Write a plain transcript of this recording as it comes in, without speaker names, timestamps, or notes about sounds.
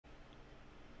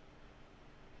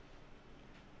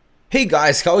Hey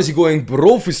guys, how is it going?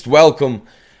 Brofist, welcome.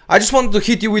 I just wanted to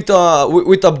hit you with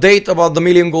update about the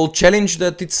million gold challenge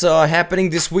that it's happening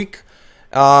this week.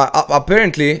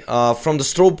 Apparently, from the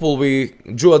straw poll, we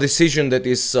drew a decision that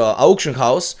is auction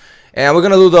house, and we're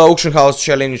gonna do the auction house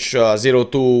challenge 0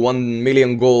 to 1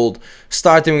 million gold,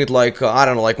 starting with like I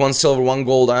don't know, like 1 silver, 1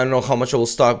 gold. I don't know how much I will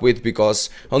start with because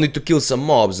I'll need to kill some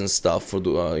mobs and stuff for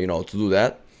to do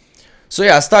that. So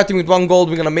yeah, starting with 1 gold,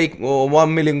 we're gonna make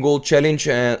 1 million gold challenge,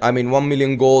 and I mean 1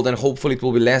 million gold, and hopefully it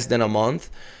will be less than a month.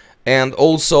 And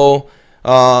also,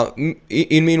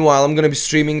 in meanwhile, I'm gonna be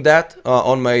streaming that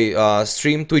on my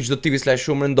stream,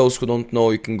 twitch.tv/Humran. Those who don't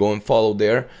know, you can go and follow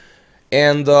there.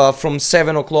 And from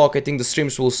 7 o'clock, I think the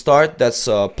streams will start. That's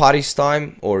Paris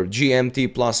time, or GMT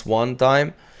 +1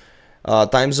 time,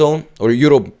 time zone, or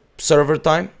Europe server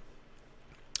time.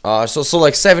 So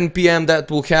like 7 p.m. that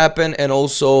will happen, and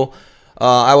also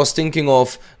I was thinking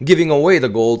of giving away the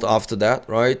gold after that,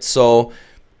 right? So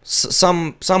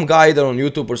some guy either on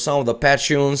YouTube or some of the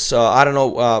Patreons, I don't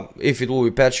know if it will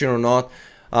be Patreon or not.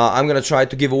 I'm gonna try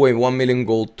to give away 1 million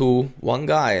gold to one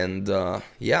guy, and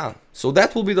yeah. So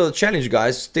that will be the challenge,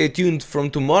 guys. Stay tuned.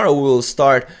 From tomorrow we'll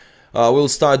start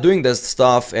doing this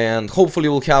stuff, and hopefully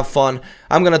we'll have fun.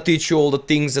 I'm gonna teach you all the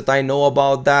things that I know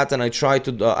about that, and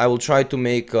I will try to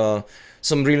make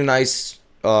some really nice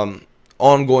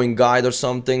ongoing guide or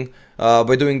something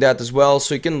by doing that as well,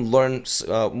 so you can learn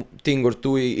thing or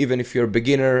two. Even if you're a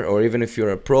beginner or even if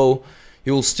you're a pro,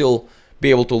 you will still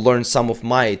be able to learn some of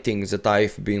my things that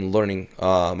I've been learning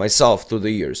myself through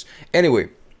the years. Anyway,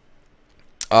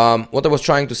 what I was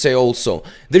trying to say also,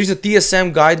 there is a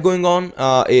TSM guide going on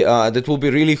that will be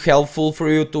really helpful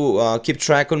for you to keep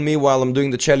track on me while I'm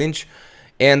doing the challenge.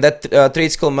 And that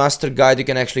trade skill master guide you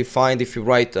can actually find if you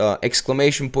write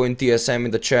 !TSM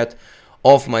in the chat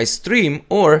of my stream,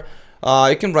 or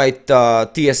you can write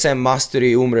TSM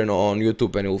Mastery Umren on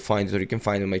YouTube and you'll find it, or you can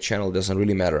find it on my channel. It doesn't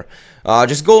really matter.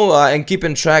 Just go and keep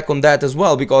in track on that as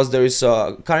well, because there is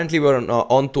currently we're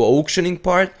on to auctioning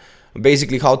part,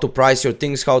 basically how to price your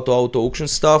things, how to auto auction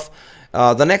stuff.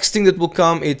 The next thing that will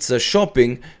come, it's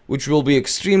shopping, which will be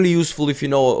extremely useful if you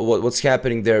know what's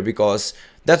happening there, because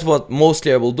that's what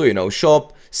mostly I will do, you know,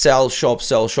 shop, sell, shop,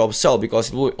 sell, shop, sell, because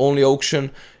it will only auction,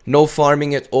 no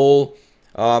farming at all.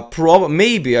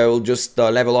 Maybe I will just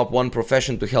level up one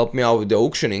profession to help me out with the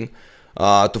auctioning,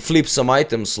 to flip some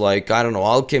items like, I don't know,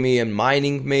 alchemy and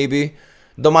mining maybe.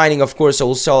 The mining, of course, I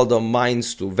will sell the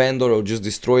mines to vendor or just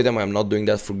destroy them. I'm not doing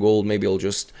that for gold. Maybe I'll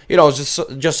just, you know,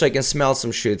 just so I can smell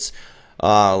some shits,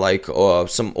 like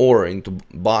some ore into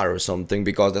bar or something,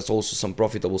 because that's also some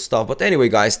profitable stuff. But anyway,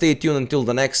 guys, stay tuned until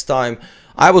the next time.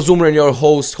 I was Umran, your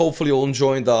host. Hopefully you'll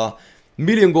enjoy the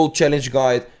million gold challenge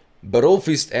guide.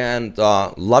 Brofist, and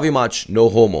love you much, no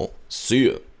homo. See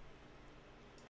you.